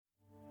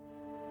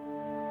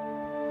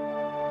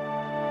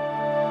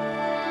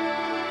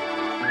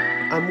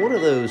I'm one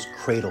of those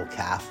cradle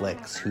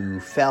Catholics who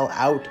fell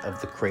out of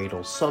the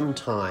cradle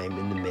sometime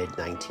in the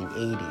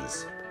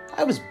mid-1980s.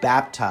 I was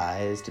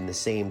baptized in the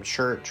same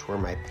church where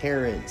my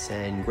parents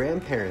and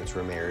grandparents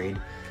were married,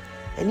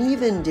 and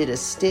even did a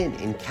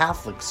stint in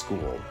Catholic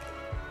school.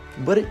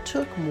 But it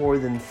took more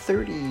than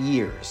 30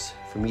 years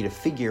for me to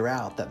figure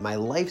out that my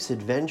life's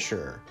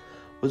adventure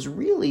was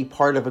really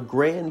part of a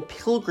grand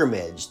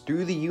pilgrimage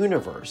through the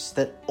universe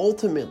that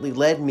ultimately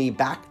led me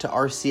back to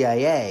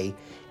RCIA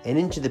and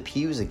into the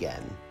pews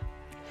again.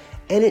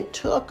 And it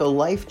took a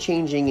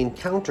life-changing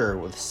encounter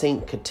with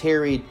St.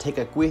 Kateri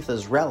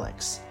Tekakwitha's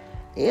relics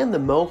and the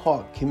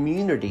Mohawk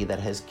community that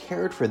has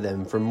cared for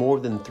them for more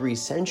than 3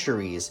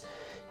 centuries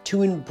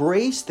to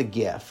embrace the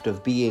gift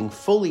of being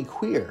fully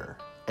queer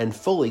and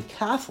fully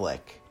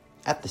Catholic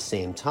at the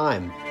same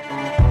time.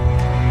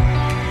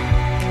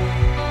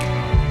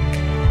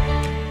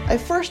 I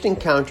first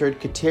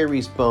encountered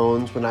Kateri's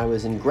bones when I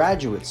was in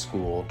graduate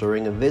school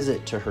during a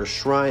visit to her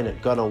shrine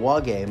at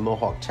Kahnawake,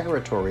 Mohawk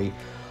Territory,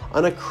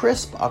 on a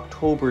crisp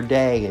October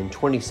day in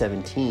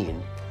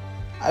 2017.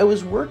 I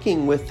was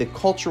working with the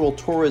Cultural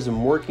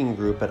Tourism Working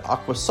Group at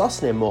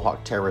Akwesasne,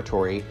 Mohawk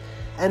Territory,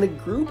 and a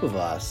group of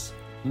us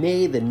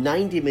made the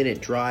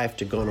 90-minute drive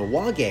to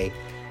Kahnawake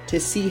to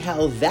see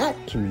how that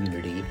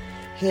community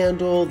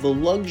handled the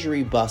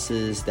luxury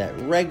buses that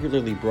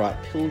regularly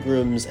brought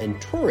pilgrims and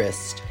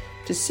tourists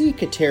to see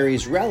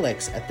Kateri's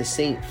relics at the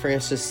St.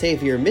 Francis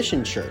Xavier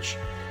Mission Church,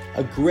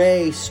 a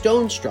gray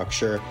stone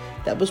structure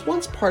that was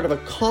once part of a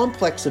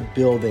complex of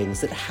buildings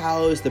that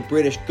housed the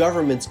British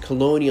government's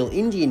colonial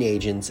Indian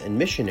agents and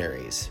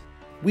missionaries.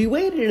 We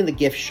waited in the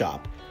gift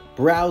shop,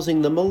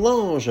 browsing the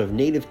melange of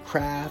native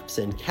crafts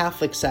and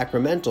Catholic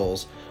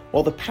sacramentals,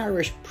 while the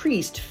parish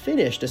priest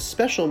finished a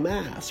special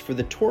mass for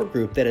the tour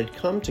group that had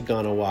come to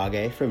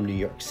Kahnawake from New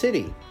York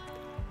City.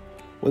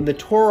 When the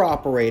tour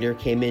operator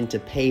came in to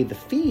pay the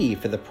fee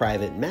for the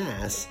private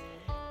mass,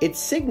 it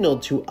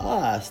signaled to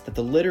us that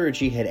the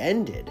liturgy had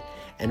ended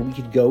and we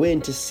could go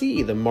in to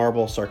see the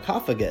marble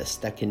sarcophagus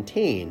that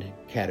contained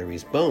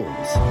Kateri's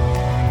bones.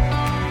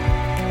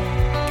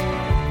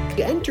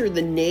 We entered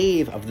the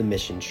nave of the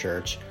mission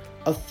church.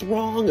 A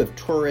throng of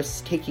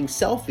tourists taking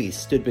selfies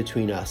stood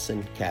between us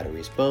and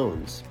Kateri's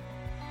bones.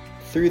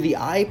 Through the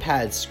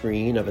iPad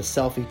screen of a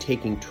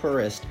selfie-taking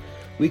tourist,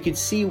 we could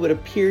see what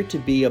appeared to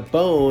be a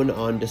bone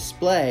on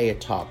display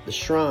atop the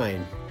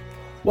shrine.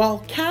 While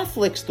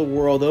Catholics the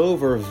world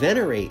over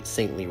venerate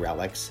saintly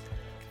relics,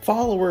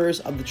 followers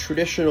of the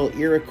traditional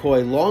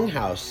Iroquois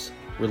Longhouse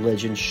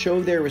religion show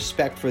their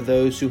respect for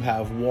those who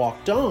have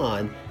walked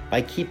on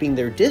by keeping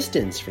their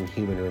distance from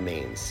human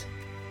remains.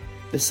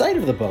 The sight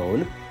of the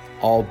bone,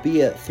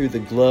 albeit through the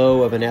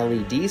glow of an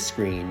LED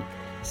screen,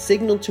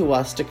 signaled to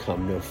us to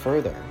come no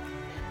further.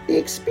 The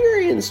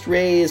experience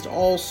raised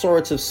all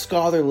sorts of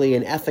scholarly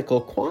and ethical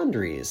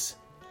quandaries.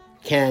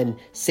 Can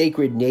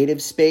sacred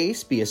native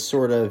space be a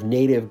sort of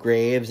Native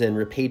Graves and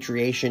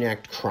Repatriation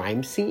Act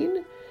crime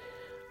scene?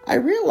 I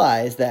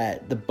realized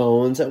that the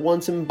bones at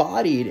once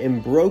embodied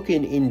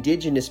unbroken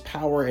indigenous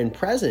power and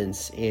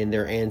presence in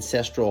their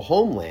ancestral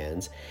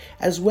homelands,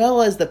 as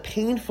well as the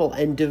painful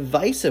and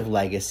divisive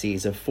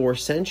legacies of 4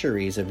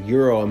 centuries of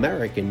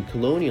Euro-American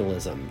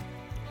colonialism.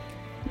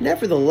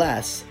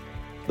 Nevertheless,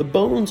 the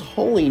bones'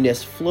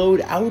 holiness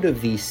flowed out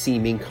of these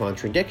seeming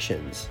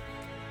contradictions.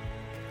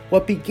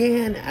 What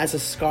began as a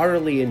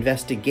scholarly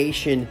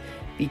investigation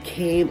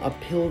became a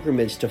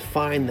pilgrimage to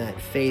find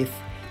that faith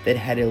that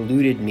had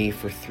eluded me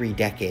for 3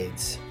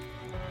 decades.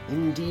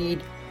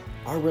 Indeed,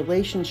 our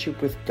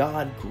relationship with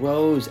God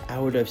grows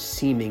out of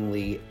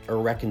seemingly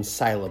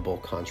irreconcilable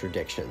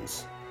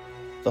contradictions.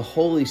 The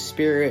Holy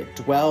Spirit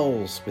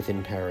dwells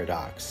within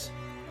paradox.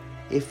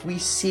 If we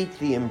seek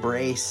the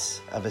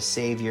embrace of a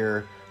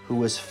Savior who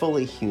was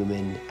fully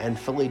human and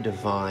fully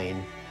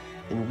divine,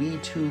 then we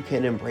too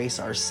can embrace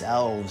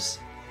ourselves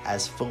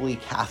as fully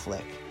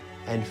Catholic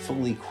and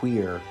fully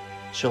queer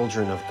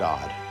children of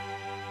God.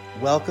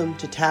 Welcome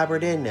to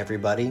Tabard Inn,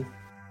 everybody.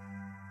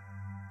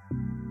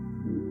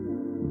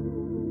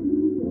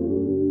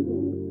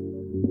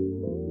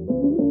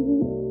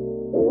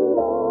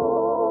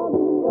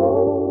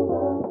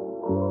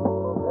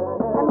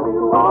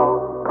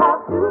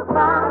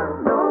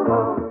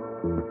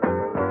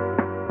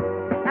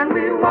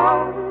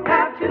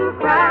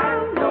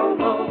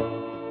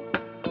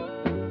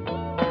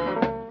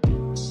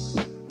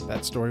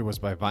 That story was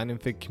by Vine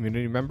and Fig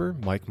community member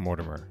Mike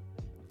Mortimer.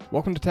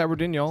 Welcome to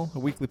Tabard Inn, y'all, a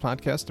weekly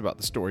podcast about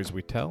the stories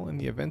we tell and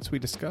the events we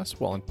discuss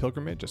while in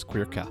pilgrimage as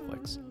queer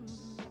Catholics.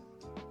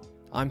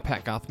 I'm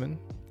Pat Gothman.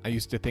 I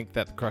used to think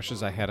that the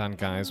crushes I had on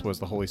guys was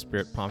the Holy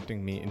Spirit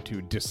prompting me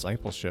into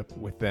discipleship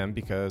with them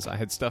because I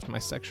had stuffed my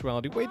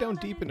sexuality way down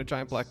deep in a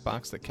giant black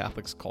box that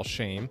Catholics call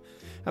shame.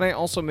 And I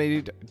also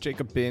made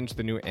Jacob binge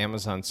the new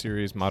Amazon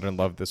series Modern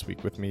Love this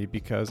week with me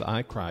because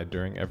I cried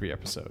during every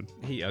episode.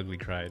 He ugly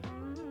cried.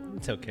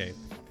 It's okay.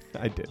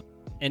 I did.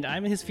 And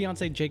I'm his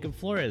fiance, Jacob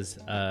Flores,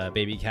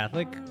 baby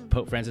Catholic,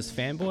 Pope Francis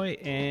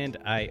fanboy, and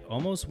I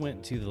almost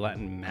went to the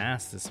Latin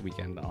Mass this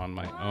weekend on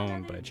my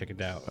own, but I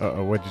chickened out.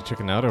 What'd you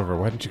chicken out over?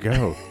 Why didn't you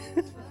go?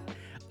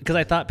 Because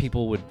I thought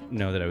people would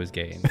know that I was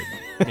gay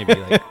and maybe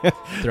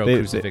throw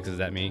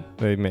crucifixes at me.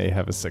 They may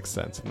have a sixth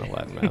sense in the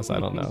Latin Mass. I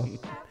don't know.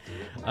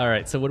 All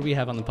right, so what do we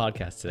have on the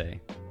podcast today?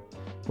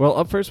 Well,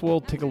 up first,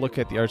 we'll take a look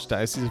at the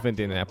Archdiocese of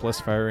Indianapolis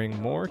firing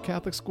more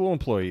Catholic school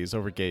employees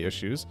over gay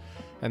issues.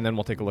 And then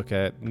we'll take a look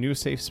at new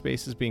safe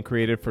spaces being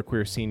created for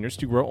queer seniors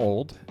to grow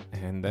old.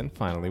 And then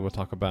finally, we'll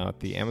talk about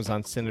the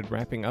Amazon Synod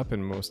wrapping up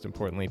and most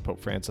importantly,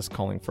 Pope Francis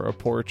calling for a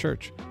poorer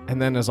church.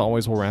 And then, as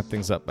always, we'll wrap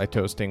things up by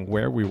toasting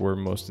where we were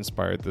most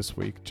inspired this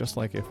week, just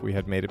like if we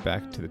had made it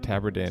back to the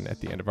Tabard Inn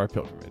at the end of our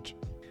pilgrimage.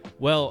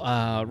 Well,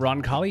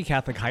 Roncalli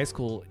Catholic High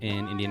School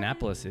in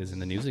Indianapolis is in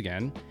the news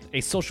again.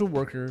 A social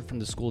worker from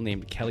the school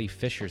named Kelly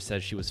Fisher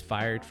says she was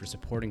fired for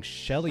supporting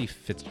Shelley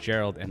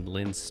Fitzgerald and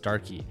Lynn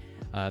Starkey.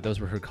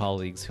 Those were her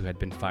colleagues who had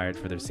been fired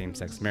for their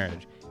same-sex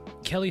marriage.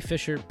 Kelly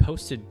Fisher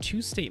posted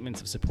 2 statements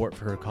of support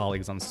for her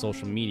colleagues on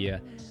social media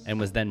and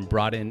was then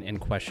brought in and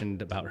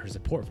questioned about her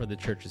support for the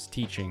church's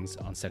teachings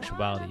on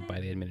sexuality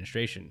by the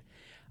administration.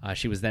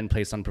 She was then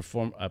placed on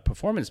a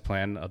performance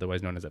plan,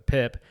 otherwise known as a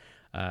PIP,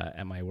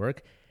 at my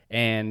work,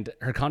 and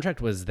her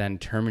contract was then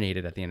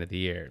terminated at the end of the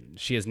year.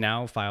 She has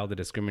now filed a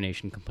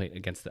discrimination complaint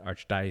against the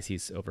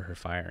Archdiocese over her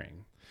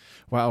firing.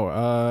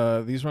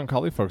 Wow, these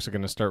Roncalli folks are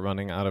going to start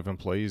running out of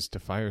employees to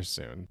fire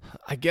soon.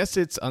 I guess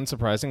it's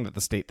unsurprising that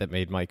the state that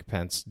made Mike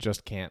Pence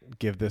just can't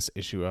give this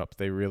issue up.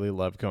 They really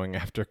love going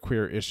after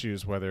queer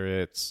issues, whether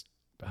it's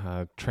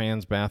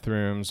trans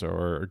bathrooms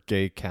or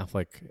gay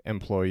Catholic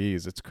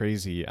employees. It's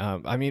crazy.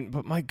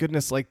 But my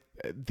goodness, the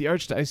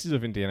Archdiocese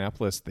of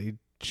Indianapolis, they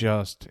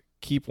just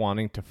keep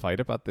wanting to fight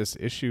about this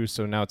issue.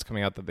 So now it's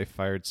coming out that they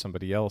fired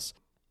somebody else.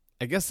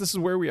 I guess this is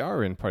where we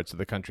are in parts of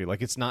the country.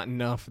 It's not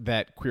enough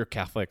that queer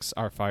Catholics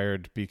are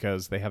fired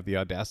because they have the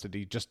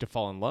audacity just to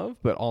fall in love,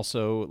 but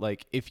also,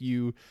 if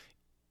you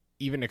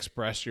even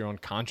express your own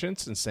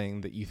conscience and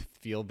saying that you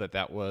feel that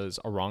that was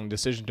a wrong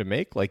decision to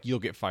make, you'll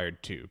get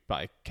fired too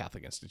by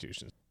Catholic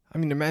institutions. I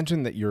mean,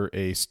 imagine that you're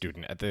a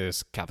student at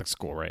this Catholic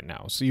school right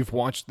now. So you've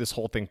watched this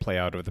whole thing play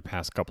out over the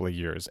past couple of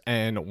years.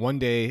 And one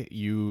day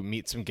you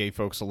meet some gay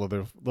folks a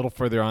little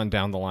further on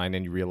down the line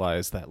and you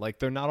realize that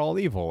they're not all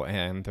evil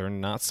and they're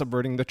not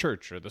subverting the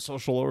church or the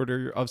social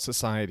order of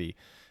society.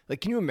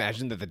 Can you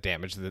imagine the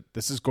damage that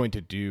this is going to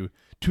do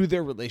to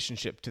their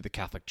relationship to the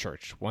Catholic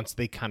Church once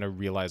they kind of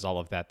realize all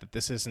of that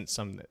this isn't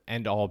some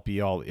end-all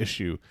be-all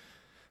issue?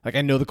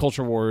 I know the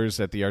culture wars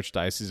at the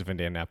Archdiocese of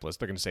Indianapolis,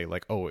 they're going to say,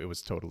 oh, it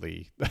was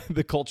totally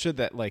the culture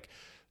that,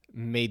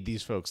 made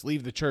these folks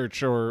leave the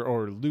church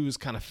or lose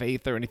kind of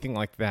faith or anything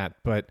like that.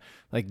 But,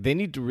 they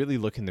need to really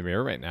look in the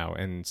mirror right now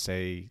and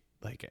say,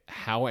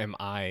 how am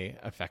I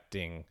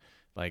affecting,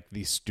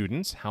 these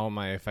students? How am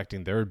I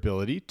affecting their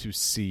ability to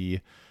see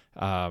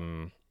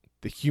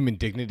the human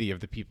dignity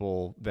of the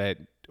people that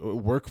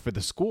work for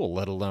the school,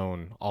 let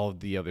alone all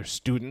of the other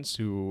students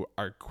who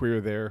are queer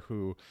there,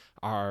 who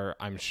are,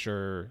 I'm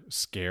sure,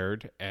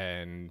 scared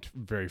and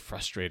very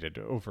frustrated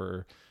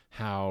over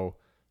how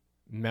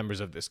members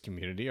of this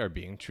community are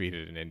being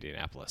treated in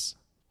Indianapolis.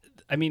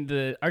 I mean,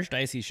 the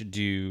Archdiocese should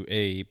do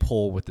a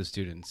poll with the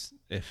students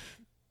if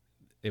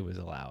it was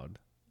allowed,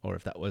 or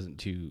if that wasn't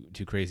too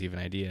crazy of an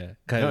idea.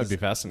 That would be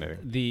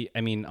fascinating.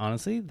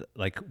 Honestly,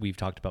 like we've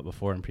talked about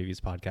before in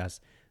previous podcasts,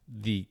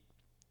 the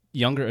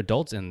younger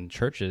adults in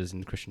churches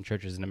and Christian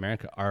churches in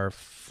America are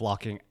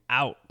flocking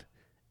out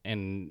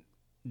and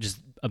just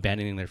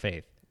abandoning their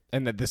faith.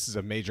 And that this is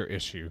a major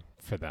issue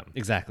for them.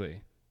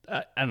 Exactly.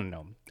 I don't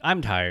know.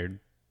 I'm tired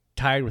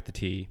with the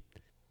tea.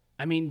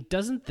 I mean,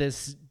 doesn't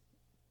this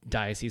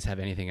diocese have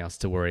anything else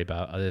to worry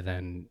about other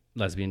than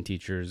lesbian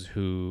teachers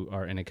who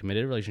are in a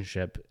committed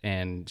relationship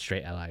and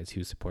straight allies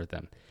who support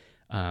them?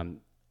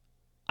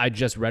 I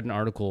just read an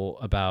article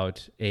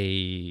about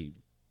a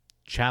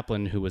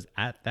chaplain who was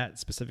at that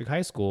specific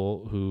high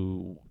school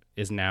who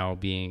is now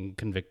being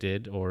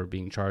convicted or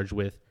being charged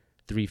with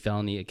 3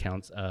 felony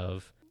accounts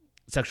of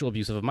sexual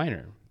abuse of a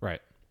minor.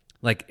 Right.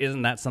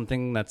 Isn't that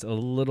something that's a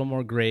little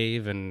more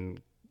grave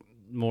and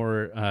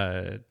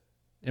more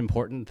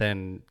important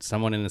than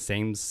someone in the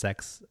same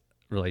sex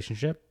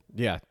relationship?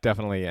 Yeah,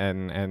 definitely.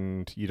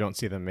 And you don't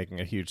see them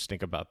making a huge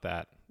stink about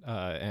that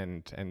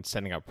and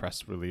sending out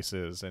press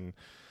releases and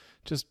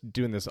just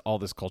doing all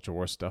this culture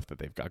war stuff that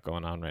they've got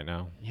going on right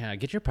now. Yeah,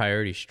 get your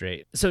priorities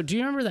straight. So do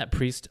you remember that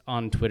priest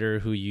on Twitter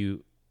who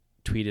you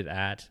tweeted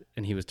at,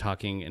 and he was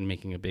talking and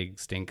making a big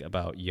stink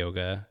about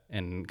yoga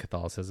and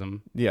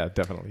Catholicism? Yeah,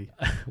 definitely.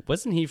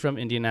 Wasn't he from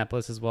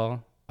Indianapolis as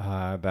well?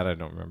 That I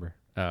don't remember.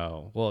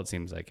 Oh, well, it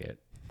seems like it.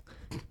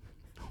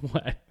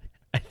 What?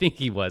 I think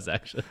he was,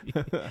 actually.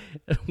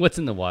 What's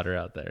in the water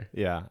out there?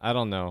 Yeah, I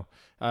don't know.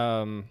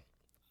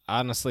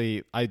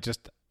 Honestly,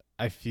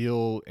 I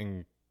feel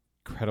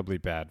incredibly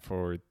bad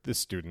for the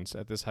students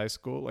at this high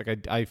school.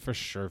 I for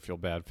sure feel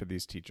bad for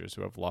these teachers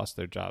who have lost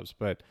their jobs,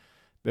 but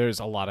there's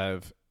a lot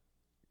of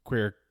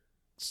queer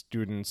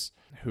students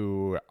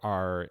who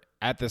are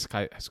at this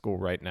high school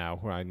right now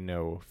who I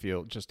know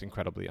feel just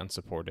incredibly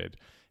unsupported,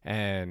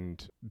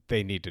 and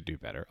they need to do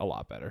better, a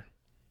lot better.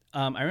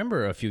 I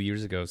remember several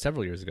years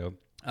ago,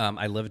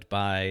 I lived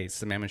by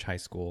Sammamish High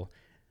School,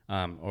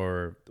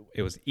 or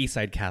it was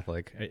Eastside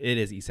Catholic. It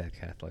is Eastside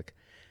Catholic.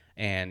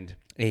 And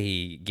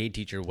a gay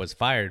teacher was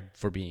fired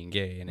for being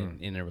gay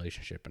and in a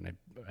relationship, and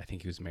I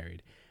think he was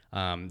married.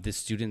 The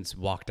students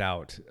walked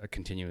out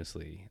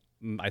continuously.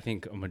 I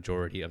think a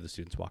majority of the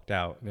students walked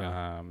out.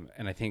 Yeah.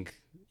 And I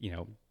think,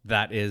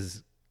 that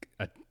is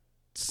a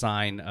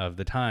sign of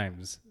the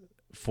times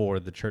for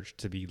the church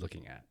to be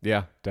looking at.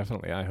 Yeah,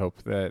 definitely. I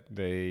hope that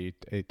they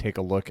take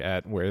a look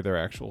at where their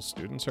actual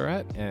students are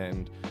at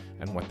and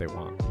what they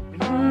want.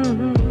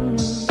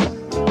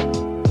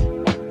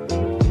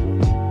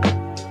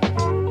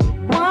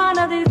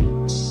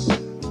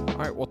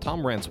 All right, well,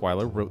 Tom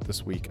Ransweiler wrote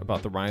this week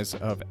about the rise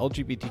of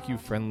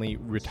LGBTQ-friendly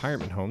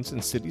retirement homes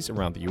in cities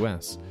around the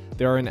U.S.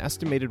 There are an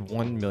estimated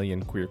 1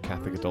 million queer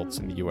Catholic adults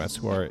in the U.S.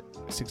 who are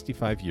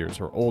 65 years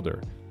or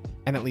older,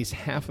 and at least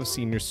half of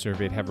seniors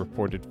surveyed have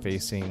reported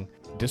facing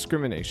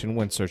discrimination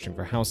when searching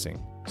for housing.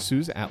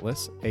 Suze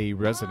Atlas, a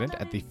resident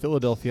at the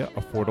Philadelphia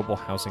Affordable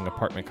Housing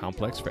Apartment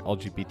Complex for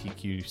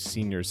LGBTQ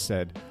seniors,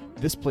 said,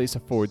 "This place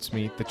affords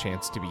me the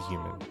chance to be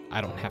human. I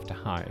don't have to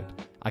hide.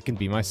 I can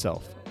be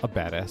myself, a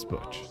badass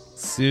butch."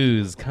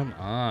 Suze, come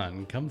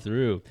on, come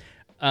through.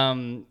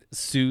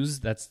 Suze,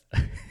 that's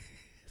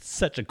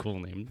such a cool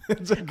name.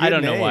 It's a good I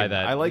don't know name. why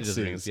that. I like just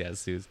Suze. rings- Yeah,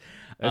 Suze.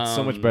 That's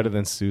so much better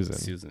than Susan.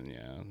 Susan,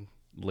 yeah.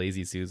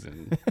 Lazy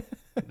Susan.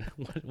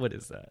 What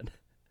is that?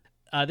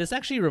 This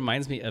actually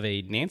reminds me of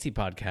a Nancy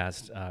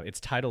podcast. It's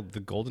titled The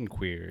Golden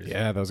Queers.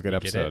 Yeah, that was a good Get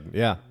episode. it?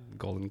 Yeah.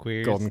 Golden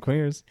Queers. Golden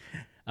Queers.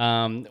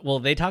 Well,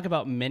 they talk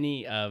about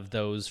many of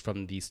those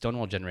from the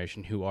Stonewall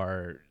generation who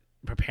are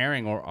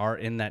preparing or are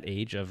in that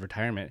age of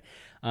retirement,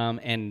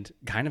 and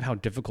kind of how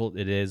difficult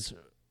it is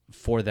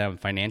for them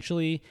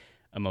financially,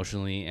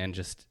 emotionally, and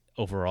just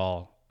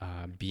overall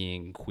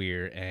being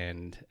queer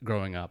and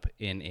growing up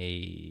in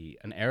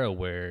an era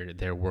where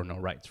there were no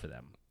rights for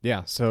them.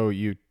 Yeah, so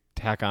you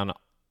tack on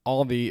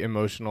all the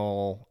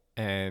emotional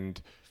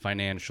and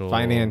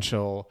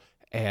Financial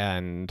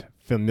and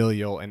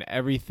familial and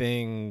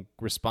everything,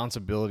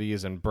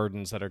 responsibilities and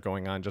burdens that are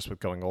going on just with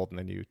going old, and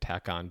then you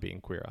tack on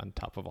being queer on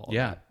top of all of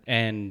that.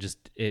 And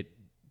just it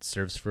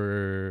serves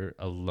for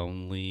a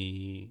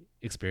lonely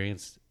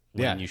experience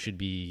when you should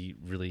be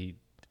really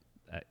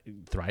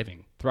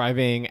thriving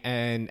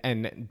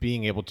and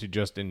being able to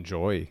just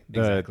enjoy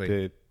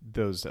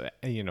those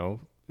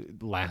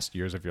last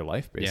years of your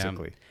life,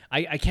 basically.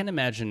 Yeah. I can't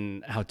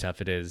imagine how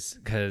tough it is,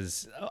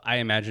 because I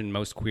imagine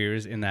most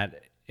queers in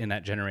that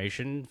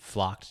generation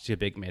flocked to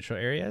big metro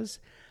areas,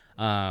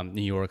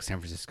 New York, San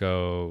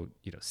Francisco,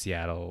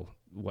 Seattle,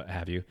 what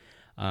have you,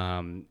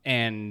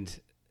 and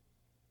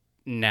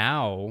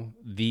now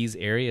these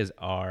areas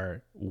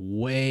are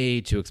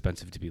way too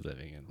expensive to be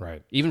living in.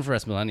 Right. Even for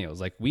us millennials,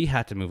 like we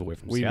had to move away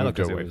from Seattle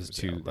because it was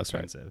too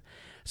expensive. Right.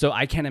 So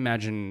I can't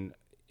imagine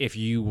if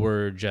you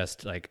were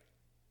just like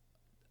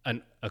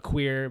a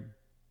queer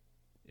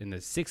in the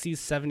 60s,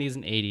 70s,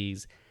 and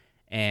 80s,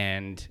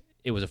 and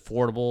it was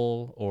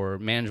affordable or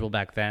manageable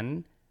back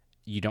then.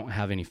 You don't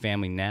have any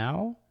family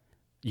now.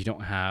 You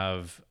don't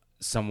have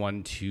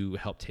someone to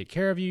help take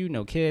care of you.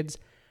 No kids.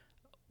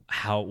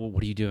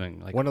 What are you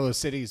doing? Like one of those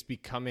cities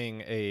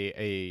becoming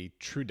a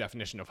true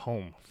definition of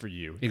home for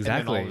you. Exactly.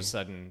 And then all of a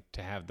sudden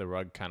to have the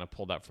rug kind of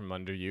pulled out from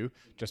under you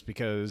just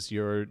because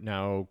you're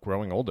now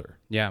growing older.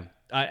 Yeah.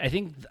 I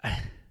think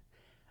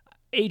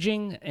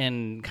aging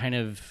and kind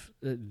of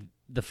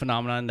the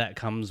phenomenon that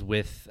comes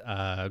with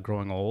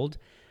growing old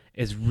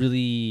is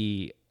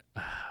really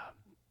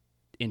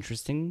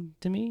interesting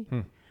to me.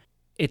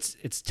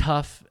 It's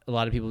tough. A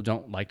lot of people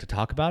don't like to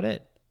talk about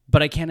it.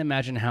 But I can't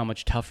imagine how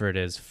much tougher it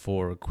is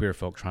for queer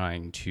folk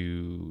trying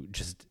to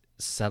just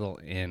settle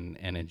in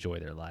and enjoy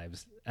their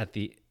lives at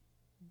the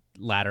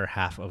latter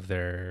half of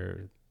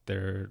their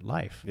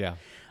life. Yeah.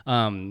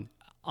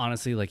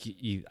 Honestly, like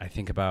I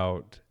think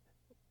about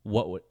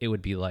what it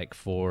would be like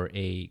for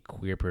a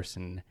queer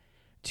person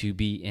to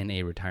be in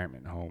a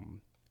retirement home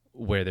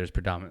where there's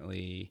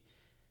predominantly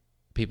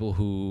people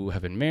who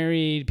have been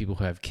married, people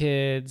who have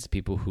kids,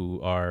 people who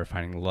are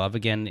finding love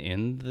again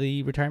in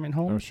the retirement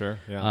home. Oh, sure.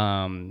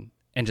 Yeah.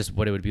 And just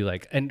what it would be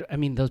like. And I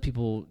mean, those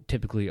people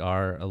typically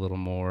are a little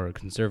more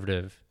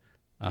conservative.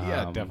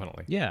 Yeah,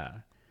 definitely. Yeah.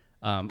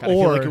 I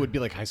feel like it would be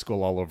like high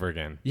school all over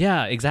again.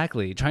 Yeah,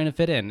 exactly. Trying to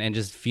fit in and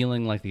just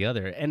feeling like the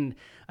other. And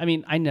I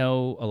mean, I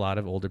know a lot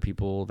of older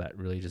people that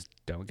really just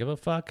don't give a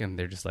fuck, and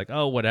they're just like,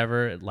 oh,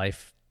 whatever,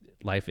 life,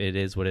 it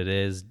is what it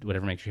is.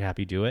 Whatever makes you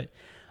happy, do it.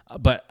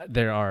 But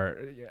there are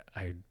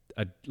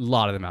a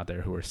lot of them out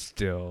there who are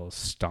still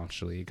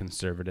staunchly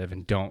conservative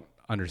and don't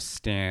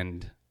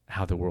understand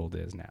how the world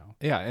is now.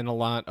 Yeah, and a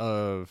lot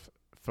of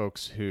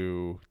folks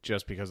who,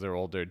 just because they're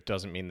older,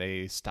 doesn't mean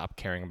they stop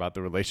caring about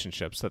the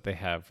relationships that they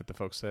have with the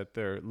folks that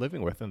they're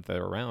living with and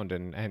they're around,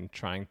 and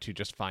trying to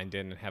just find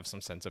in and have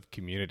some sense of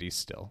community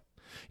still.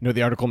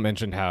 The article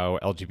mentioned how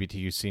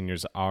LGBTQ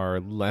seniors are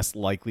less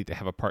likely to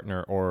have a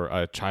partner or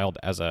a child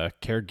as a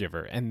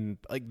caregiver. And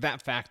like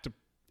that fact,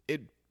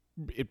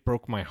 it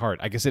broke my heart.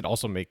 I guess it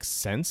also makes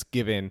sense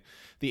given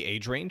the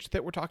age range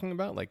that we're talking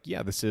about. Like,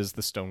 yeah, this is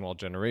the Stonewall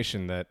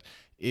generation that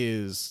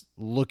is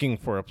looking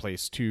for a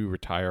place to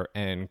retire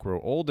and grow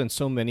old. And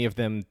so many of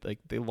them, like,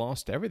 they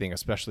lost everything,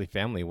 especially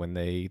family, when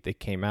they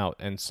came out.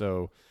 And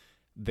so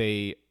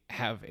they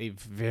have a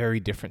very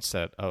different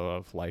set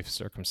of life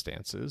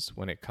circumstances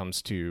when it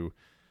comes to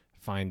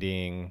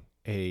finding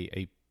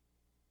a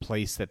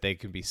place that they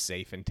can be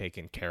safe and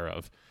taken care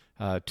of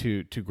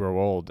to grow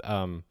old.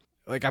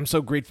 Like, I'm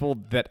so grateful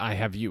that I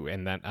have you,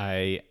 and that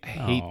I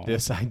hate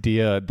this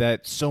idea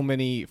that so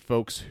many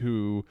folks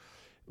who,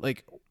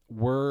 like,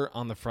 were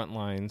on the front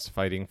lines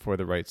fighting for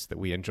the rights that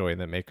we enjoy and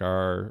that make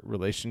our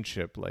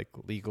relationship, like,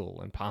 legal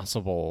and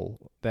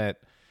possible, that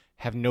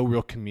have no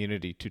real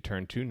community to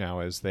turn to now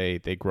as they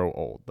grow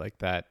old. Like,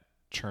 that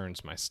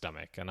churns my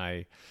stomach. And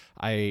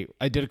I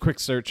did a quick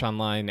search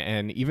online,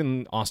 and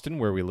even Austin,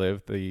 where we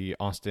live, the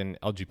Austin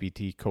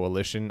LGBT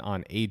Coalition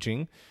on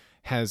Aging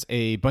has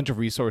a bunch of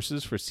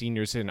resources for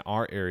seniors in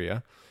our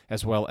area,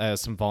 as well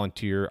as some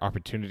volunteer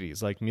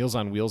opportunities. Like Meals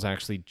on Wheels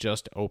actually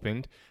just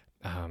opened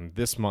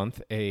this month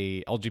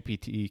a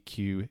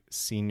LGBTQ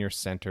senior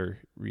center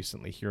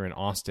recently here in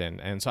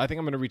Austin. And so I think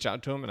I'm going to reach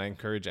out to them, and I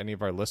encourage any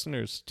of our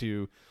listeners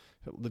to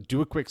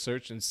do a quick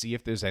search and see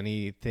if there's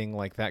anything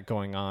like that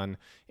going on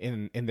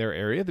in their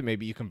area that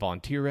maybe you can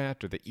volunteer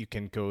at, or that you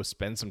can go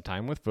spend some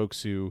time with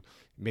folks who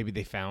maybe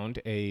they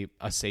found a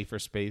safer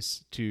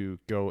space to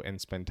go and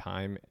spend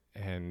time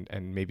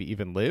and maybe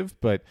even live,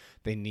 but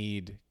they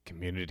need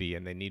community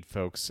and they need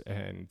folks,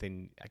 and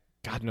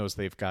God knows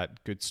they've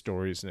got good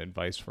stories and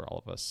advice for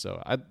all of us.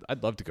 So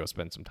I'd love to go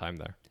spend some time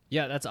there.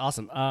 Yeah, that's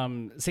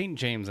awesome. St.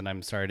 James, and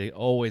I'm sorry to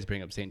always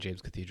bring up St.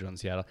 James Cathedral in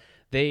Seattle,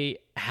 they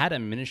had a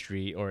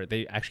ministry, or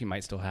they actually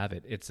might still have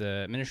it. It's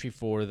a ministry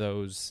for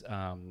those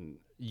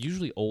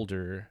usually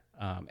older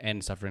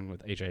and suffering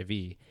with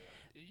HIV.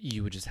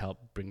 You would just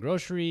help bring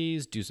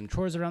groceries, do some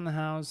chores around the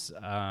house,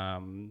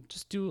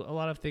 just do a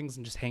lot of things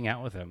and just hang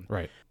out with them.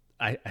 Right.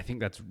 I think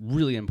that's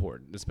really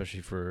important,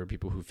 especially for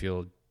people who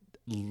feel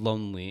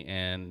lonely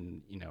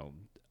and,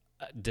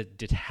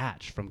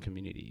 detached from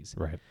communities.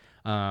 Right.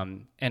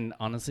 And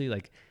honestly,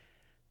 like,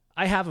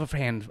 I have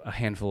a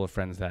handful of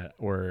friends that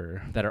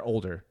are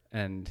older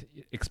and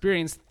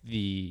experienced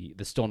the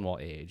Stonewall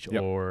age,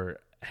 yep, or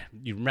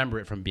you remember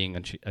it from being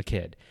a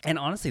kid. And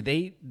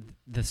honestly,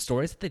 the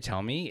stories that they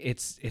tell me,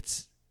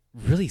 it's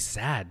really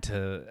sad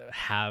to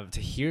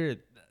hear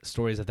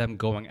stories of them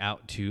going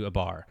out to a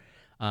bar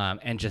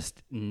and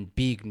just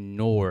be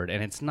ignored.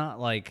 And it's not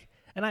like,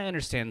 and I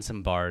understand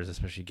some bars,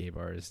 especially gay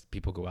bars,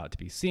 people go out to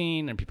be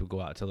seen and people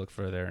go out to look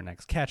for their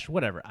next catch,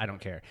 whatever. I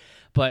don't care.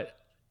 But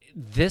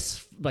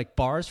this, like,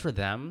 bars for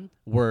them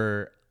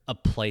were a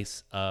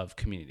place of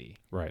community.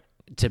 Right.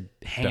 To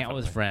hang out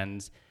with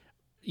friends,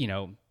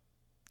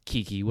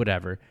 kiki,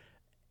 whatever.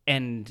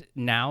 And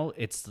now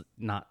it's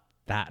not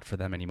that for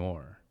them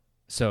anymore.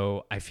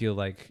 So I feel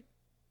like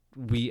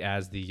we,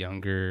 as the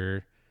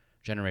younger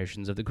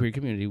generations of the queer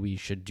community, we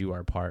should do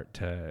our part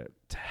to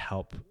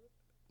help.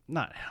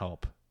 Not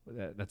help.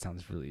 That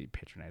sounds really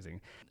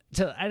patronizing.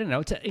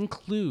 To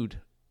include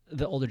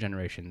the older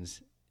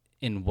generations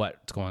in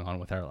what's going on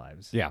with our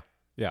lives. Yeah.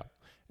 Yeah.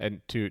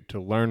 And to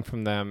learn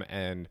from them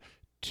and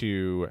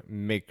to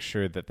make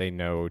sure that they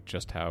know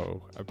just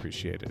how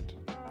appreciated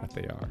that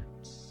they are.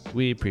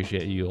 We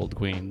appreciate you, old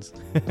queens.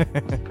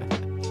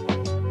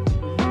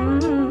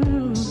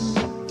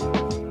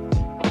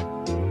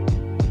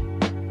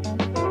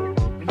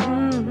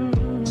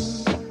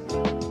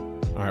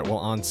 Well,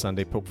 on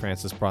Sunday, Pope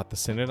Francis brought the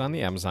Synod on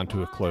the Amazon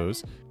to a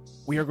close.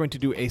 We are going to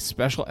do a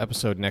special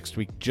episode next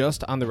week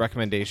just on the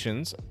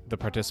recommendations the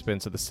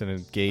participants of the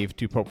Synod gave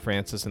to Pope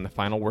Francis in the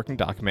final working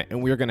document,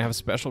 and we are going to have a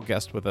special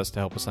guest with us to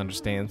help us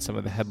understand some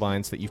of the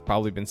headlines that you've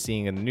probably been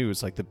seeing in the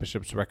news, like the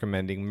bishops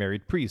recommending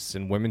married priests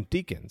and women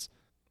deacons.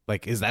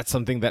 Like, is that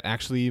something that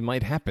actually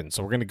might happen?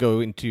 So we're going to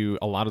go into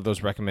a lot of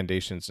those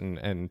recommendations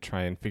and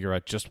try and figure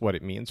out just what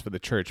it means for the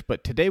church.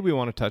 But today we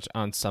want to touch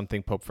on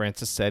something Pope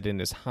Francis said in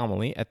his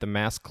homily at the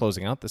Mass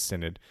closing out the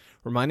Synod,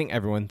 reminding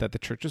everyone that the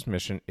church's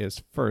mission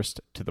is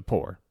first to the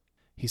poor.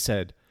 He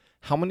said,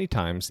 "How many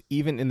times,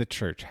 even in the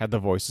church, had the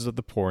voices of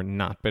the poor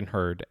not been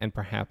heard and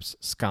perhaps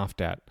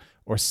scoffed at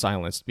or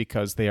silenced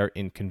because they are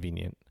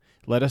inconvenient?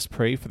 Let us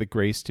pray for the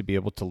grace to be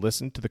able to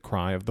listen to the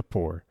cry of the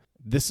poor.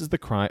 This is the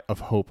cry of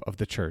hope of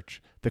the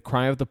church. The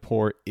cry of the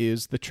poor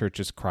is the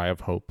church's cry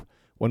of hope.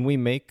 When we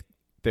make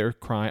their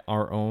cry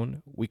our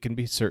own, we can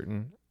be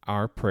certain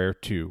our prayer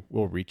too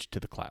will reach to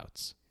the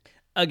clouds."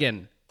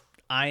 Again,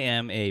 I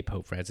am a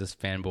Pope Francis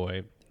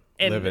fanboy,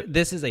 and Live it.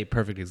 This is a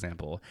perfect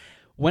example.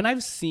 When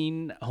I've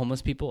seen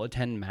homeless people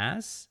attend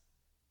Mass,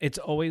 it's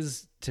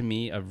always, to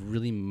me, a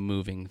really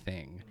moving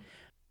thing.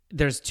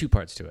 There's two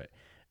parts to it.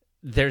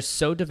 They're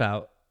so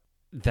devout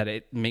that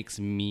it makes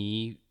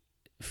me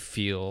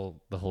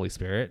feel the Holy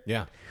Spirit.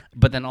 Yeah.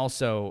 But then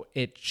also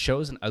it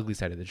shows an ugly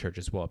side of the church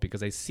as well,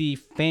 because I see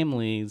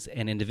families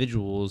and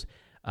individuals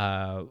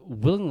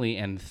willingly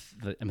and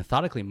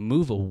methodically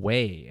move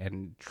away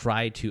and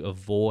try to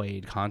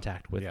avoid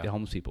contact with the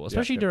homeless people,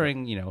 especially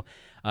during,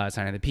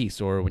 signing the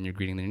peace or when you're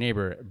greeting their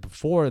neighbor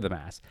before the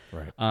mass.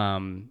 Right.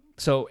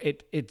 So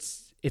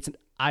it's an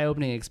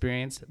eye-opening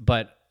experience,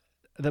 but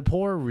the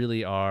poor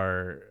really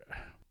are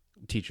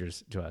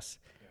teachers to us.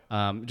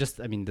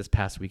 This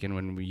past weekend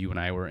when you and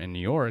I were in New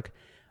York,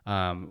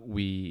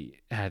 we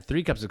had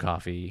 3 cups of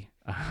coffee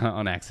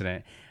on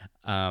accident.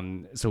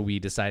 So we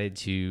decided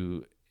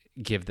to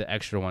give the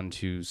extra one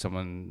to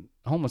someone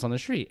homeless on the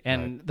street.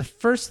 And the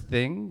first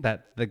thing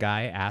that the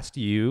guy asked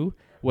you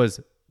was,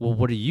 well,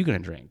 what are you going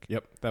to drink?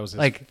 Yep. That was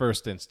his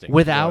first instinct.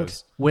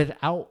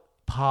 Without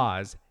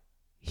pause,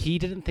 he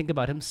didn't think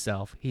about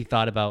himself. He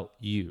thought about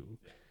you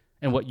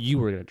and what you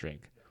were going to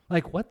drink.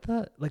 What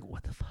the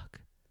fuck?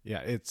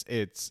 Yeah,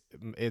 it's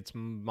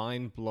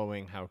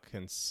mind-blowing how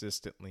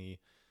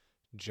consistently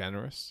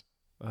generous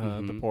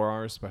the poor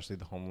are, especially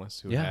the homeless,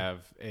 who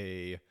have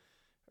a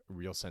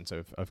real sense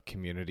of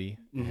community,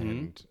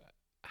 and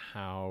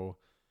how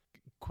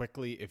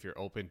quickly, if you're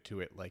open to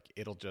it,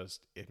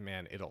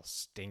 it'll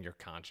sting your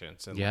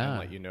conscience and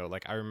let you know.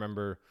 I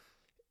remember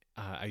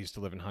I used to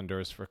live in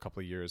Honduras for a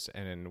couple of years,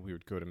 and we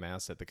would go to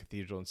mass at the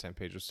cathedral in San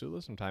Pedro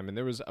Sula sometime, and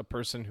there was a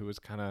person who was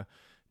kind of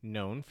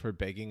known for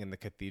begging in the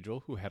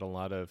cathedral, who had a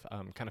lot of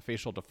kind of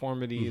facial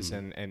deformities,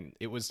 and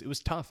it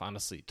was tough,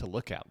 honestly, to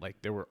look at.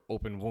 There were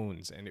open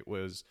wounds, and it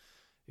was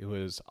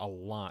a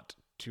lot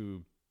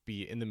to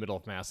be in the middle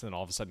of mass and then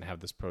all of a sudden have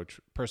this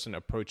person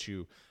approach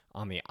you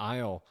on the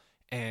aisle.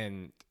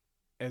 And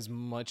as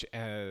much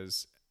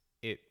as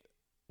it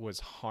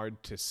was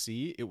hard to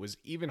see, it was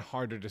even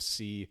harder to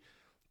see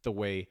the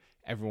way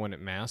everyone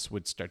at mass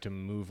would start to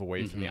move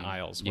away from the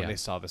aisles when they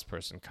saw this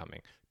person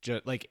coming.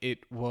 It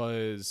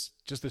was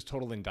just this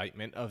total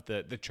indictment of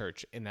the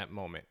church in that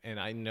moment. And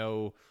I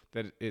know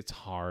that it's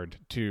hard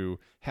to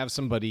have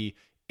somebody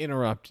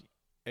interrupt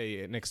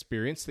an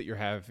experience that you're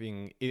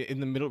having right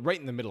in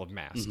the middle of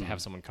mass, to have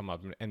someone come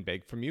up and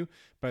beg from you.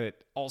 But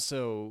it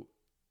also,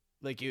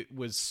 it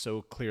was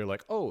so clear,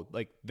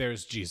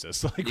 there's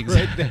Jesus,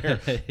 right there.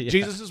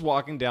 Jesus is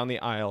walking down the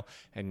aisle,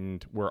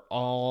 and we're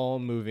all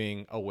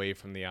moving away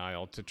from the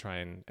aisle to try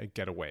and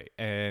get away.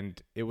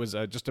 And it was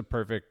just a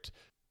perfect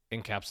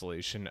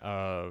encapsulation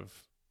of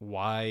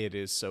why it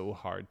is so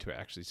hard to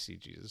actually see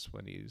Jesus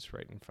when he's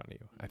right in front of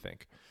you, I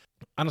think.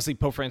 Honestly,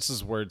 Pope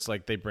Francis' words,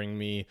 they bring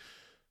me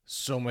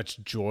so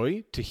much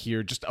joy to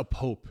hear just a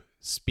pope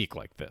speak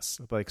like this.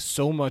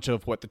 So much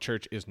of what the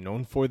church is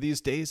known for these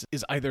days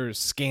is either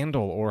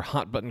scandal or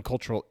hot button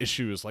cultural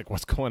issues, like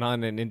what's going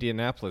on in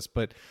Indianapolis.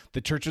 But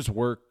the church's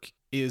work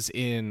is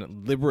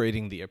in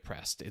liberating the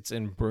oppressed. It's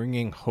in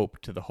bringing hope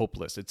to the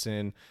hopeless. It's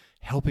in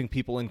helping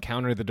people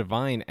encounter the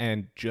divine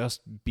and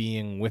just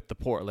being with the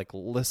poor,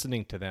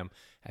 listening to them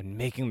and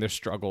making their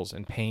struggles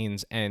and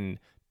pains and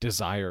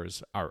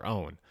desires our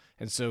own.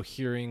 And so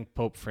hearing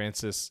Pope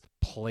Francis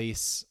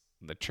place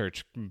the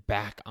church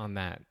back on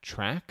that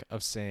track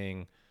of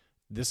saying,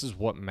 this is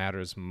what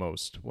matters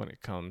most when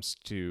it comes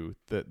to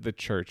the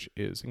church,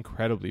 is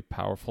incredibly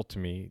powerful to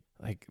me.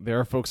 There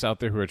are folks out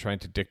there who are trying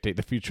to dictate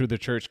the future of the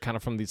church kind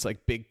of from these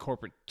big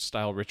corporate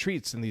style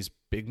retreats and these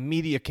big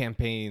media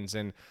campaigns,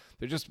 and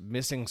they're just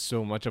missing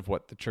so much of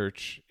what the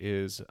church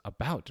is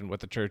about and what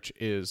the church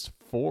is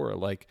for.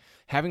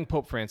 Having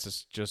Pope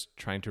Francis just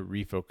trying to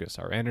refocus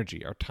our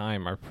energy, our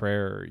time, our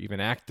prayer, even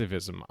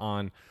activism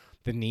on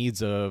the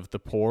needs of the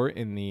poor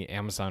in the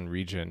Amazon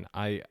region.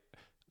 I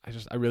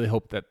really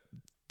hope that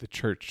the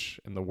church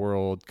and the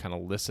world kind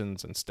of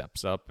listens and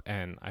steps up,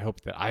 and I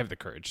hope that I have the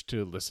courage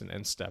to listen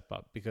and step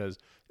up, because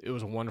it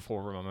was a wonderful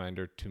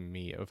reminder to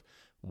me of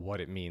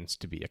what it means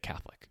to be a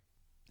Catholic.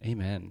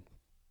 Amen.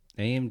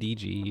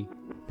 AMDG.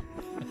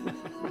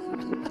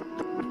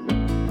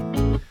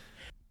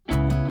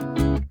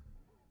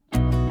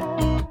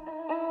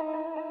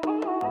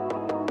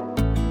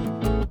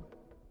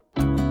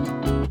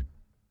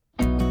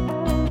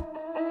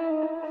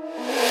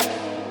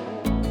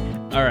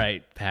 All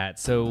right, Pat.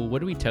 So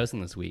what are we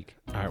toasting this week?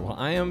 All right, well,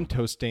 I am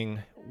toasting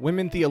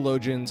women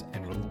theologians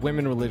and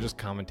women religious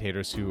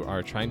commentators who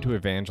are trying to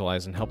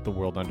evangelize and help the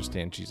world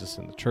understand Jesus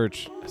in the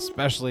church,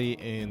 especially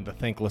in the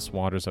thankless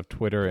waters of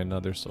Twitter and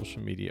other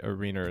social media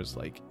arenas.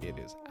 It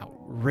is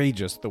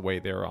outrageous the way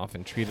they're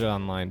often treated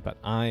online, but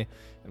I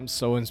am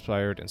so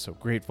inspired and so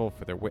grateful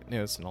for their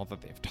witness and all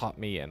that they've taught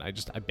me, and I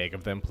beg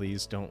of them,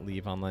 please don't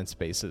leave online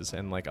spaces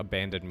and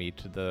abandon me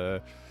to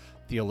the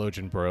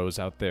theologian bros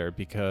out there,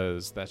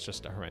 because that's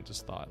just a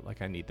horrendous thought.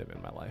 I need them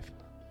in my life.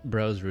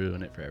 Bros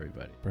ruin it for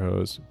everybody.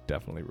 Bros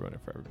definitely ruin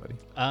it for everybody.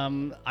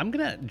 I'm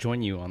gonna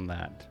join you on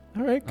that.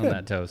 All right, good. On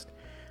that toast.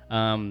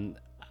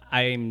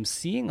 I'm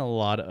seeing a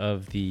lot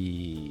of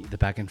the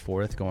back and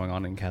forth going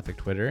on in Catholic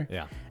Twitter.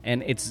 Yeah,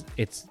 and it's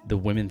the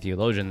women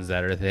theologians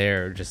that are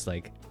there, just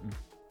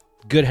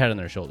good head on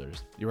their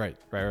shoulders. You're right.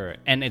 Right.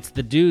 And it's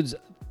the dudes,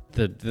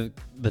 the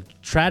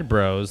trad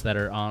bros that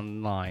are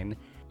online,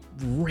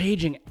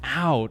 raging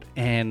out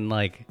and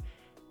like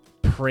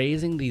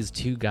praising these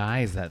two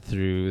guys that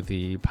threw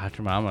the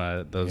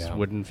Pachamama, those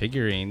wooden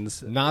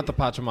figurines. Not the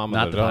Pachamama.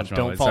 Not the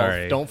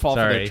Pachamama. Don't fall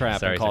for their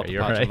trap and call it the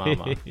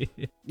Pachamama.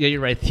 Right. Yeah,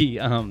 you're right.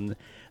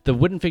 The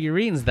wooden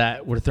figurines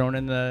that were thrown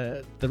in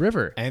the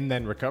river. And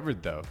then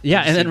recovered, though.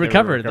 Yeah, and then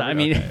recovered. I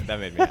mean, okay, that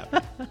made me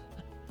happy.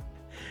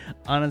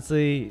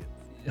 Honestly,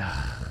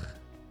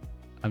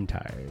 I'm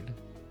tired.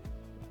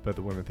 But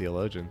the women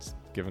theologians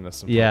giving us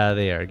some hope.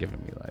 They are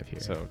giving me life here.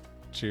 So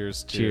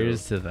cheers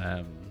to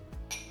them.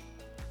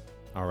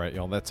 All right,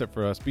 y'all, that's it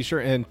for us. Be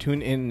sure and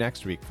tune in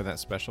next week for that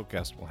special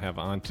guest we'll have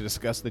on to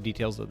discuss the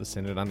details of the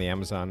Synod on the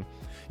Amazon.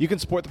 You can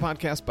support the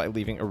podcast by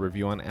leaving a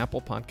review on Apple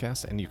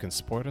Podcasts, and you can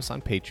support us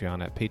on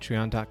Patreon at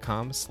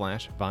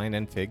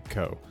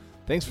patreon.com/vineandfigco.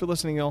 Thanks for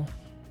listening, y'all.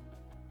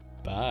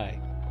 Bye.